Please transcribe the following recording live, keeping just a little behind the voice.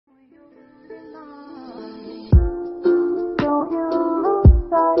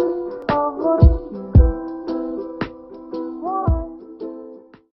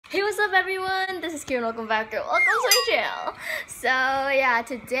is Kira and welcome back or welcome to my channel. So yeah,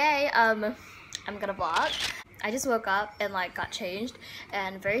 today I'm gonna vlog. I just woke up and like got changed,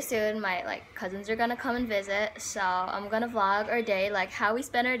 and very soon my cousins are gonna come and visit, so I'm gonna vlog our day, like how we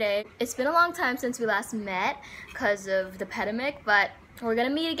spend our day. It's been a long time since we last met because of the pandemic, but we're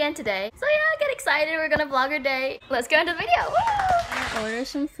gonna meet again today. So yeah, get excited, we're gonna vlog our day. Let's get into the video. Woo! I'm gonna order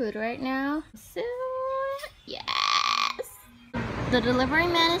some food right now. So yes! The delivery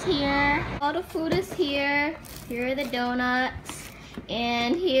man is here. All the food is here. Here are the donuts.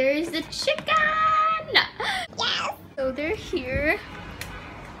 And here's the chicken! Yes! So they're here.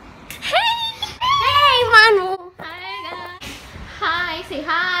 Hey! Hey, Manu! Hi, guys. Hi, say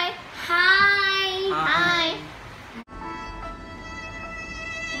hi. Hi. Hi.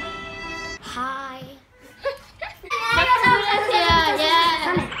 Hi.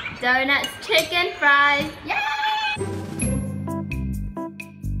 Yeah. Donuts, chicken, fries. Yeah!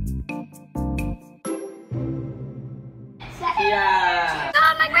 Yeah.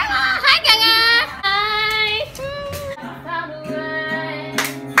 Oh, my grandma! Hi, Grandma! Hi!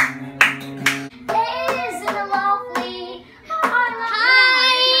 Isn't it lovely?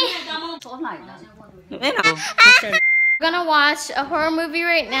 Hi! We're gonna watch a horror movie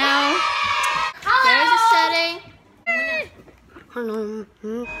right now. There's a setting.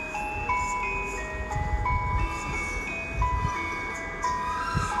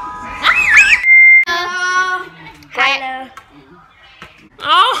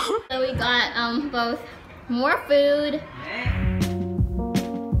 Oh. So we got both more food.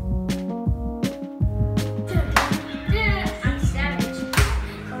 I'm savage.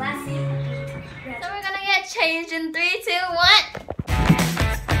 Classic. So we're gonna get changed in 3, 2,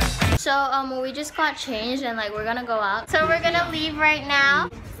 1. So we just got changed and like we're gonna go out. So we're gonna leave right now.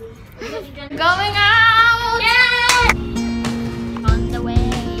 Going out! Yeah! On the way.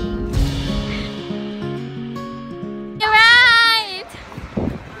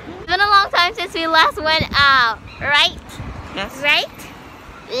 It's been a long time since we last went out, right? Yes. Right?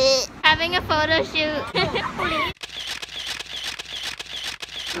 Having a photo shoot.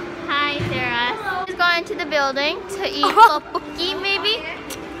 Hi, Sarah. Just going to the building to eat tteokbokki, maybe.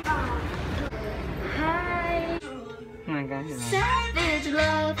 Hi. Oh my God. Savage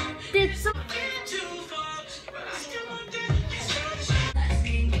love did so.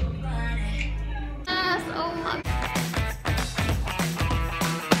 Yes, oh my.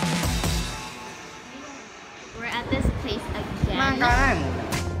 We're at this place again.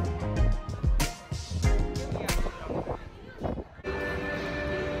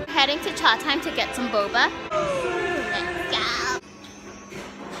 Heading to Cha Time to get some boba. Let's go.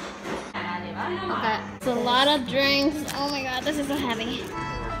 Okay, it's a lot of drinks. Oh my God, this is so heavy.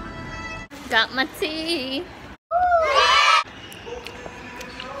 Got my tea.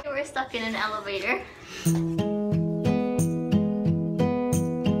 We're stuck in an elevator.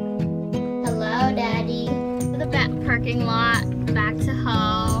 Hello, Daddy. The back parking lot, back to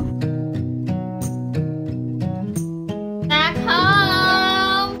home. Back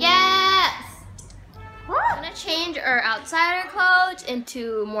home! Yes! I'm gonna change our outsider clothes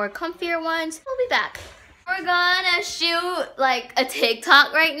into more comfier ones. We'll be back. We're gonna shoot like a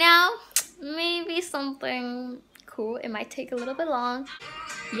TikTok right now. Maybe something cool. It might take a little bit long.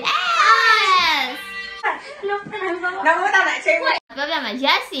 Yes! Yes.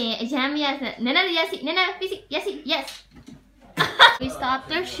 We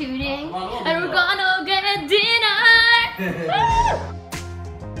stopped our shooting and we're gonna get dinner.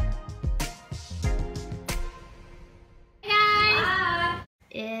 Hey guys!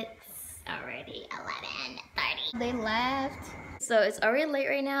 It's already 11:30. They left. So it's already late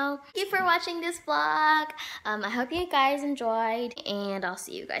right now. Thank you for watching this vlog. I hope you guys enjoyed and I'll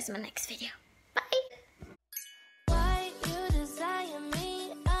see you guys in my next video.